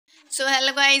So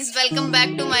hello guys, welcome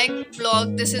back to my blog.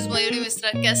 This is Mayuri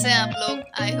Mishra. कैसे हैं आप लोग?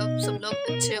 आई होप सब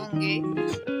लोग अच्छे होंगे।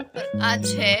 और आज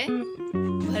है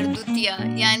भरदुतिया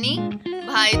यानी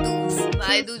भाई दूज।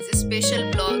 भाई दूज स्पेशल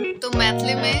ब्लॉग। तो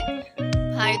मैथिली में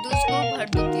भाई दूज को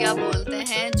भरदुतिया बोलते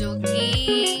हैं, जो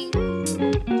कि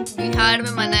बिहार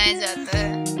में मनाया जाता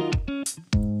है।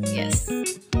 यस।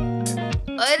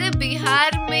 और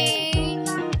बिहार में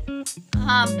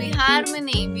बिहार में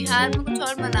नहीं, बिहार में कुछ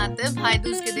और मनाते हैं भाई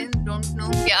दूज के दिन, डोंट नो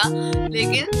क्या।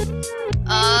 लेकिन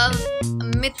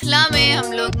मिथिला में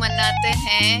हम लोग मनाते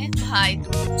हैं भाई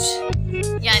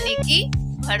दूज यानी कि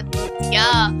भरदुतिया।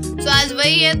 तो आज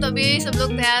वही है, तो अभी सब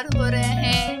लोग तैयार हो रहे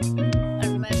हैं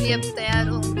और मैं भी अब तैयार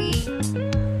होंगी।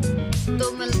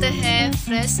 तो मिलते हैं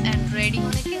फ्रेश एंड रेडी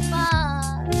होने के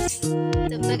बाद।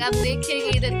 जब तक आप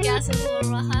देखेंगे इधर क्या सब हो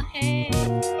रहा है।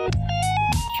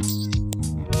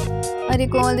 अरे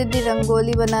कोमल दीदी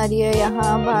रंगोली बना रही है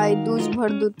यहाँ भाई दूज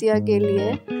भरदुतिया के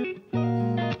लिए।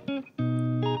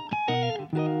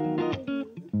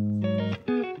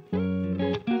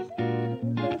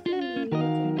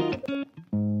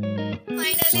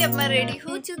 फाइनली अब मैं रेडी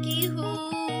हो चुकी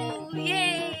हूँ। ये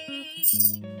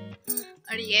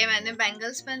और ये मैंने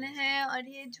बैंगल्स पहने हैं और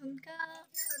ये झुमका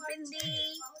और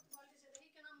बिंदी,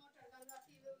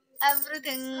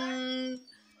 एवरीथिंग।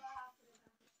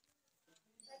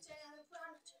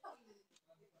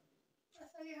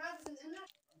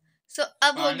 सो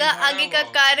अब होगा आगे का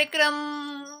कार्यक्रम,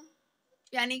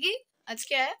 यानी कि आज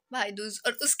क्या है? भाई दूज।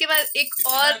 और उसके बाद एक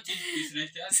और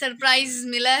सरप्राइज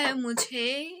मिला है मुझे।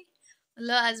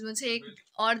 मतलब आज मुझे एक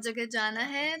और जगह जाना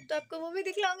है, तो आपको वो भी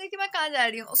दिखलाऊंगी कि मैं कहाँ जा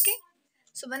रही हूँ। ओके,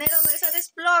 सो बने रहो मेरे साथ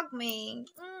इस ब्लॉग में।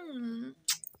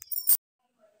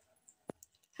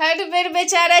 हर बेर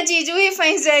बेचारा जीजू ही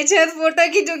फंस जाए छे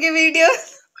फोटो खींचू के वीडियो।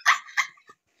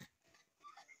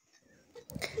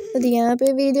 तो यहाँ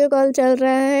पे वीडियो कॉल चल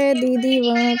रहा है, दीदी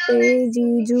वहाँ पे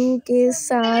जीजू के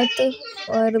साथ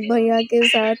और भैया के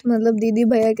साथ, मतलब दीदी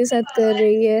भैया के साथ कर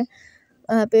रही है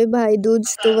वहाँ पे भाई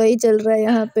दूज। तो वही चल रहा है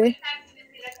यहाँ पे,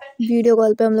 वीडियो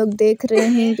कॉल पे हम लोग देख रहे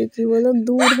हैं क्योंकि वो लोग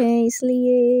दूर हैं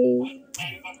इसलिए।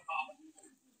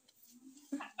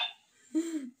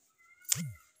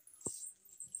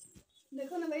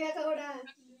 देखो ना भैया का हो रहा है।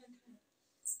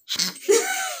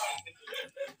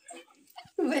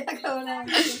 भैया का हो रहा है।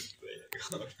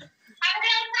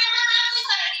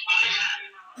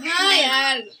 हाँ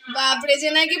यार, बाप रे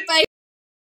जना की पाई।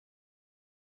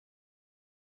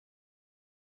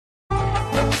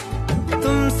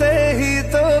 तुमसे ही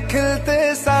तो खिलते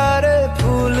सारे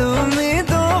फूल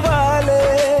उम्मीदों वाले।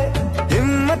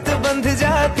 हिम्मत बंध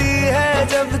जाती है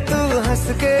जब तू हंस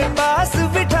के पास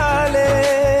बिठा ले।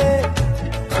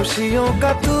 खुशियों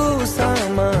का तू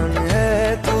सामान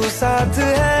है, तू साथ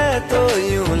है तो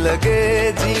यूं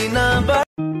लगे जीना बड़ा।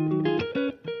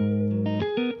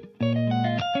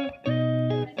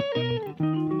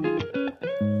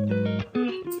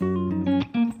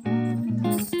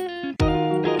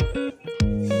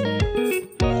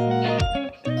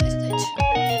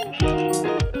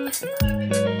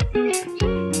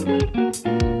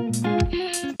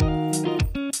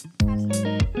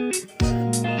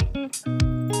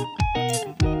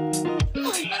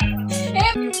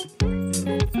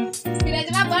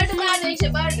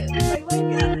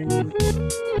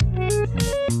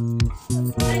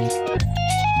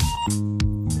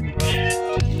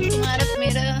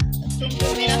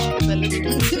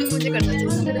 मुझे करना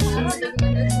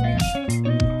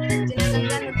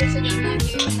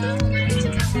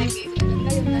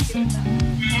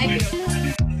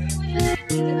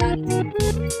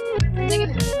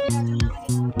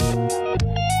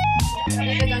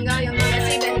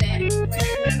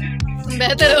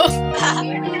बेहतर हो।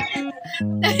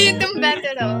 तुम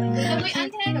बेहतर हो। कोई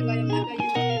अंत है गंगा यमुना का?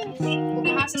 वो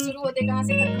कहाँ से शुरू होते कहाँ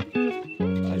से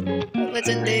खत्म?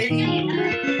 वचन दे।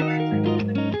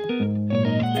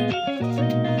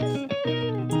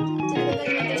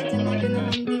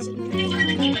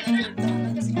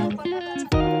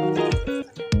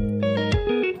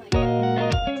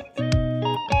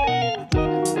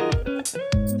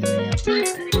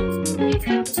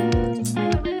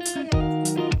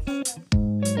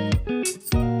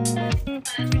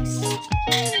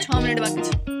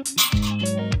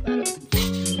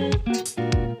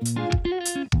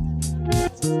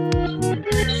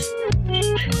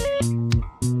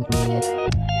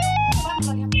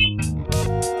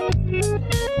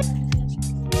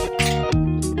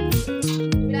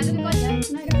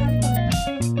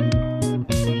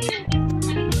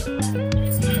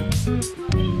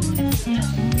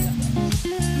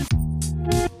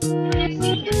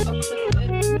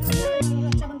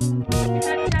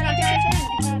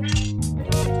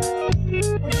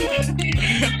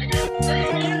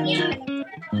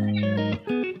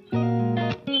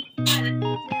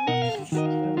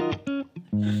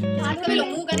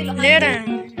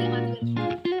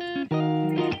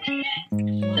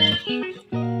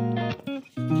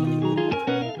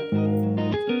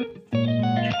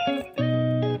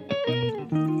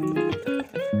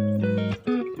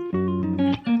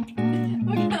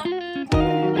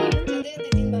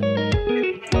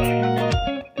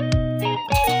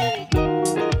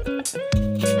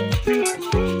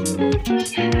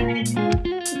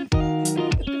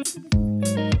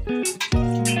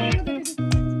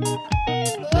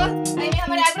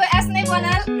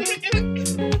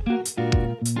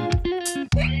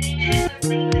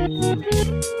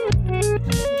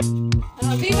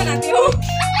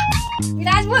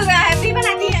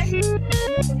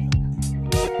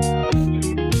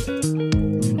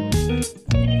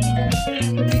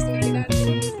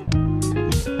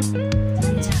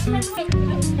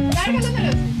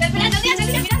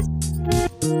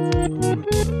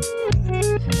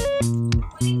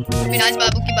 विराज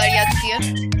बाबू की बारी आ चुकी है।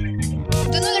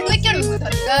 दोनों लड्डू क्या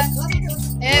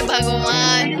हे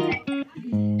भगवान,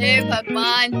 हे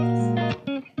भगवान,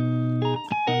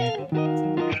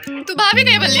 तू भाभी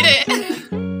नहीं बल्ली रे।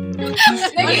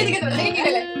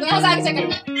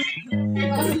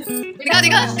 दिखा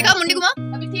दिखा दिखा मुंडी घुमा।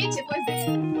 अभी ठीक है कोई से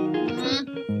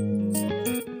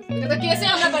तो कैसे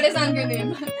हमरा परेशान कर दे।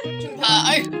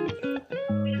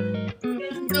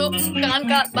 तो कान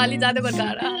का बाली ज्यादा बता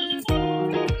रहा।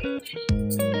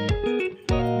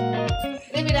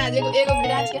 विराज एगो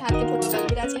विराज के हाथ के फोटो डाल।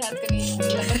 विराज के हाथ का नहीं,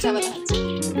 बच्चा वाला हाथ।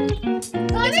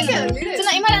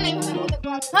 चला इमरा नहीं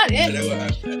हां रे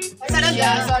सरल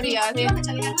यार, सॉरी यार,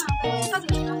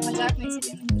 मजाक नहीं से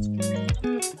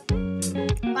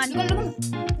पानी को लो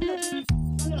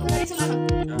उधर चला ना।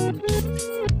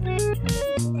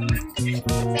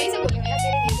 सही से बोलेंगे यार,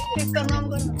 तेरे ये करना हम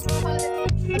करना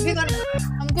अभी करना।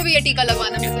 हमको भी ये टीका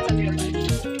लगवाना है,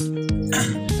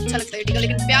 अच्छा लगता है टीका,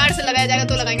 लेकिन प्यार से लगाया जाएगा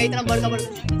तो लगाएंगे, इतना बड़का बड़का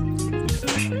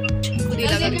खुद ही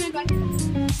लगा।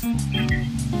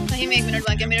 सही में 1 मिनट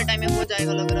बाकी है, मेरा टाइम हो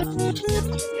जाएगा लग रहा।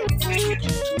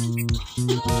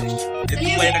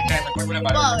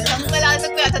 अंकल आज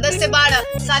तक था 10 से 12,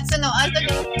 7 से 9 आज तक।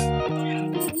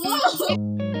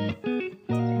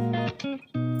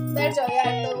 बैठ जाओ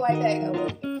यार, तो वाइट आएगा वो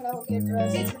खड़ा होके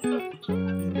ड्रेस।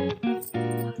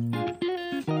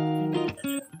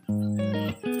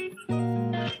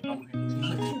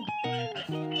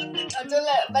 जो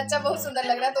बच्चा बहुत सुंदर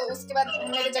लग रहा है, तो उसके बाद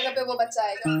मेरे जगह पे वो बच्चा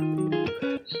आएगा।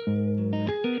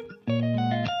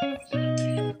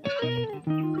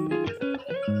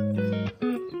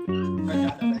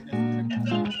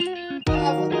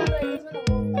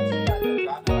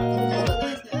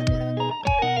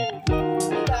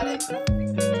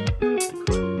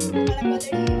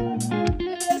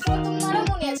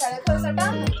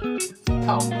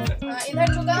 इधर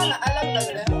झुका ना, अलग लग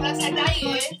रहा है, थोड़ा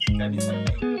सटाइए।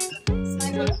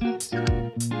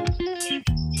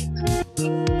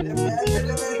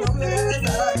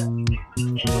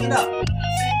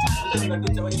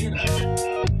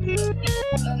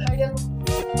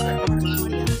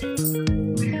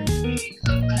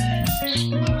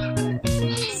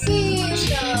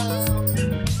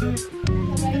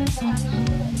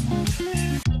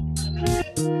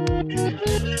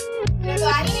 तो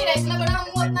आ ही नहीं रहा, इतना बड़ा हम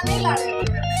उतना नहीं ला रहे थे।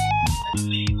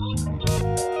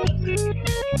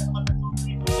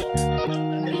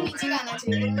 नीचे आना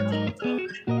चाहिए।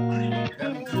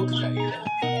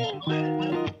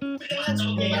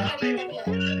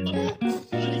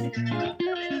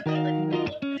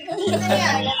 नहीं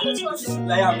आएगा,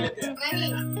 नहीं आप लेते हैं।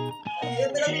 नहीं ये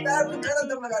मेरा पैर में खड़ा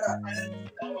दम लगा रहा है।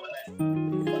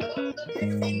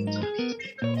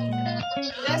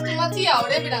 बस तुम मत ही आओ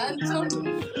रे बिरान, छोड़ दो।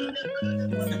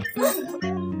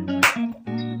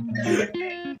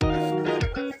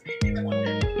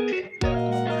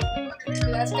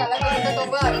 बिराज काला कलर का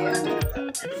टोपा आ गया।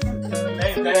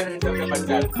 नहीं नहीं तो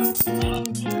बच्चा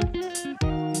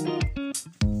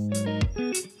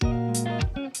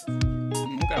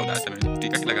मुंह का उदास है,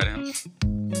 टीका की लगा रहे हैं।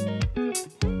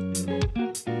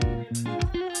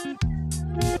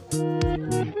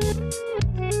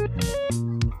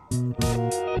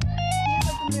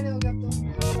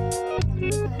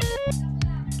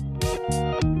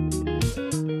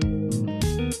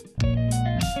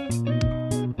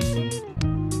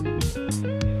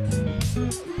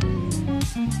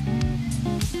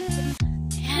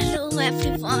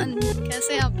 एवरीवन,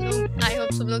 कैसे आप लोग? आई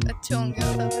होप सब लोग अच्छे होंगे।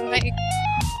 और अभी मैं एक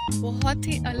बहुत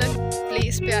ही अलग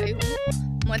प्लेस पे आई हूँ,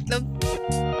 मतलब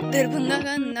दरभंगा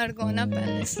का नरगौना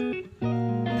पैलेस।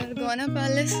 नरगौना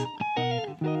पैलेस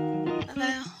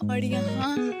और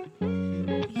यहाँ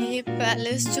ये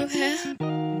पैलेस जो है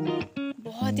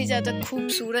बहुत ही ज़्यादा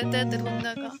खूबसूरत है।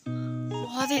 दरभंगा का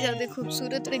बहुत ही ज़्यादा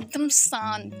खूबसूरत और एकदम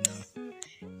शांत।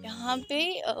 यहाँ पे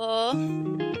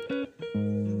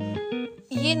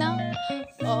ये ना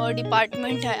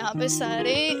डिपार्टमेंट है, यहाँ पे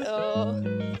सारे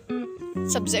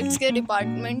सब्जेक्ट्स के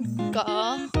डिपार्टमेंट का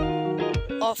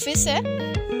ऑफिस है,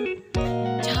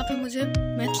 जहाँ पे मुझे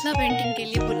मिथिला पेंटिंग के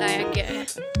लिए बुलाया गया है।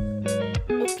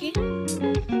 ओके,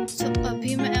 सो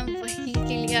अभी मैं वहीं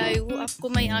के लिए आई हूँ। आपको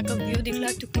मैं यहाँ का व्यू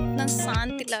दिखलाती हूँ, कितना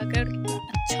शांत इलाका है और कितना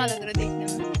अच्छा लग रहा है देखने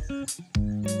में।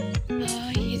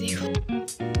 ये देखो,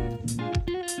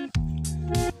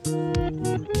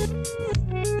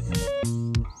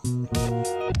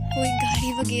 कोई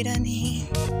गाड़ी वगैरह नहीं,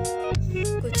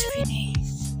 कुछ भी नहीं,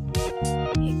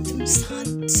 एकदम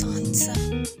शांत शांत सा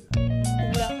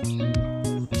पूरा।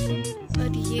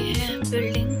 और ये है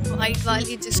बिल्डिंग वाइट वाली।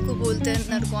 वाली जिसको बोलते हैं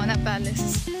नरगौना पैलेस।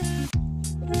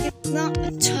 कितना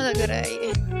अच्छा लग रहा है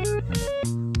ये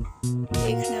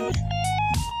देखने में।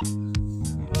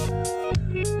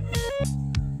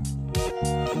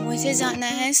 मुझे जाना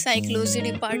है साइकोलॉजी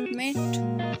डिपार्टमेंट,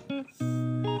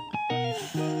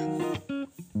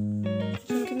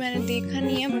 क्योंकि मैंने देखा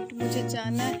नहीं है, बट मुझे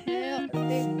जाना है। और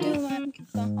देखती हूँ मैम कि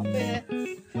कहाँ पे है,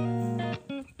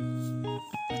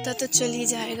 पता तो चल ही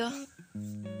जाएगा।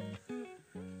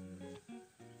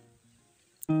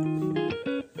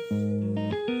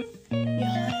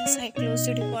 यहाँ है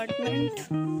साइकोलॉजी डिपार्टमेंट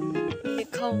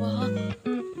लिखा हुआ।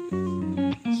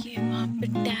 ये वहाँ पे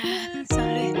टैब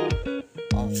सारे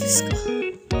ऑफिस का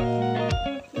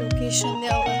लोकेशन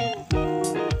दिया हुआ है।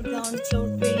 ग्राउंड फ्लोर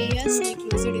पे ही है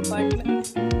psychology department.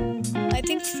 I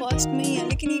think first में ही है,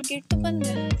 लेकिन ये गेट तो बंद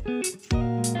है।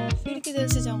 फिर किधर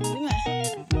से जाऊंगी मैं?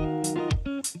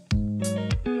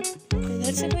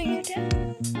 इधर से कोई गेट है?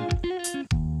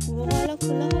 वो वाला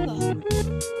खुला होगा।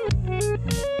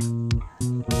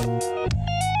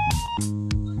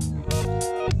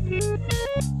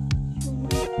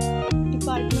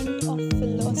 डिपार्टमेंट ऑफ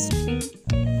फिलोसफी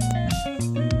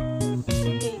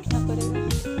देखना पड़ेगा।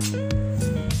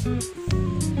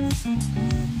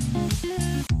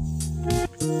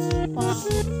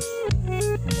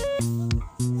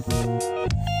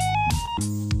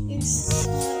 इस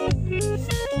सारे गेट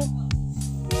तो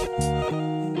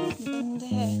बंद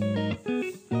है।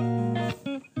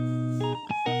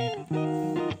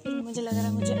 फिर मुझे लग रहा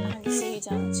है मुझे आगे से ही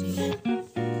जाना चाहिए।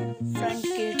 फ्रंट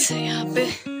गेट से यहाँ पे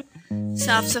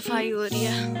साफ सफाई हो रही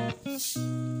है।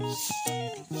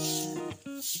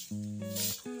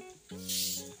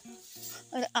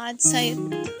 और आज शायद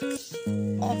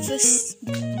ऑफिस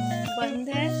बंद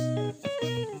है,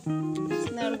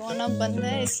 नरगौना बंद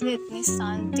है, इसलिए इतनी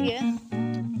शांति है।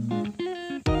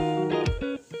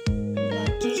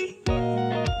 बाकी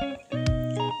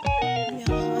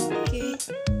यहाँ के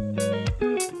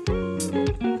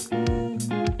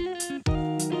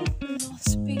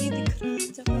फिलॉसफी दिख रहा है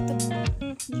जब तक।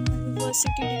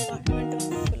 University department of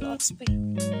philosophy.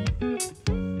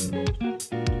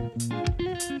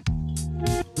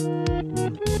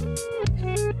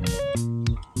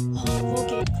 हाँ, वो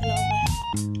गेट खुला हुआ है।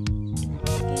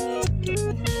 ये तो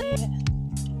बंद ही है।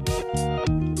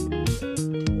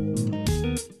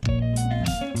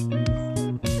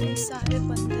 ये सारे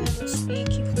बंद है, बस एक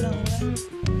ही खुला हुआ है।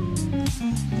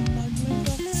 डिपार्टमेंट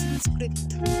ऑफ संस्कृत,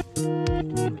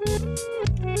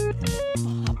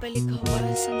 वहाँ पे लिखा हुआ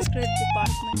है संस्कृत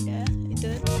डिपार्टमेंट है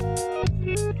इधर।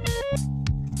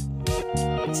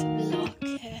 ये सब लॉक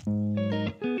है।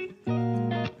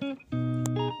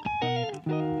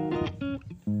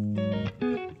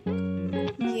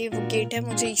 ये वो गेट है,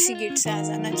 मुझे इसी गेट से आ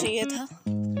जाना चाहिए था।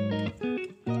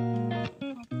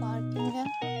 पार्किंग है।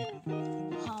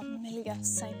 हाँ, मिल गया।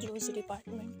 साइकोलॉजी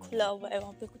डिपार्टमेंट खुला हुआ है,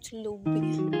 वहाँ पे कुछ लोग भी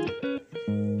हैं।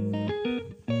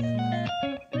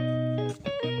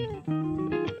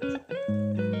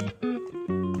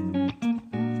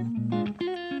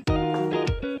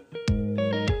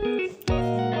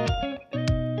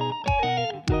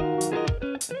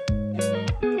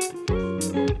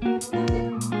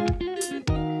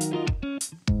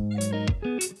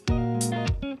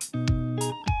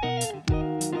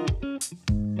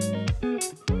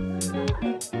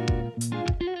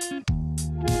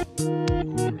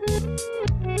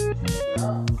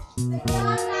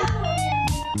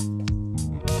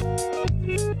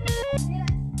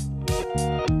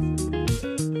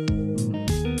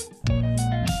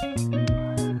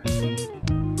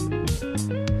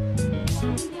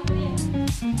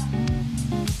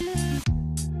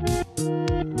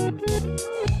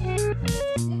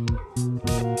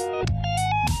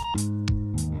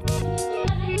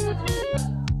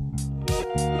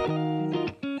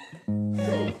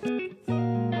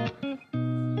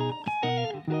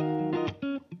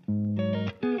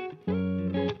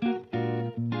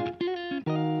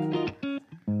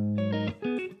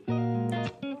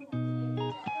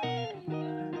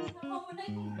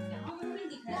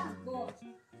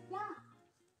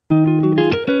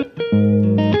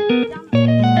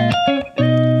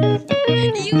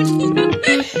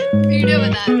 वीडियो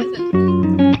बना रहा था।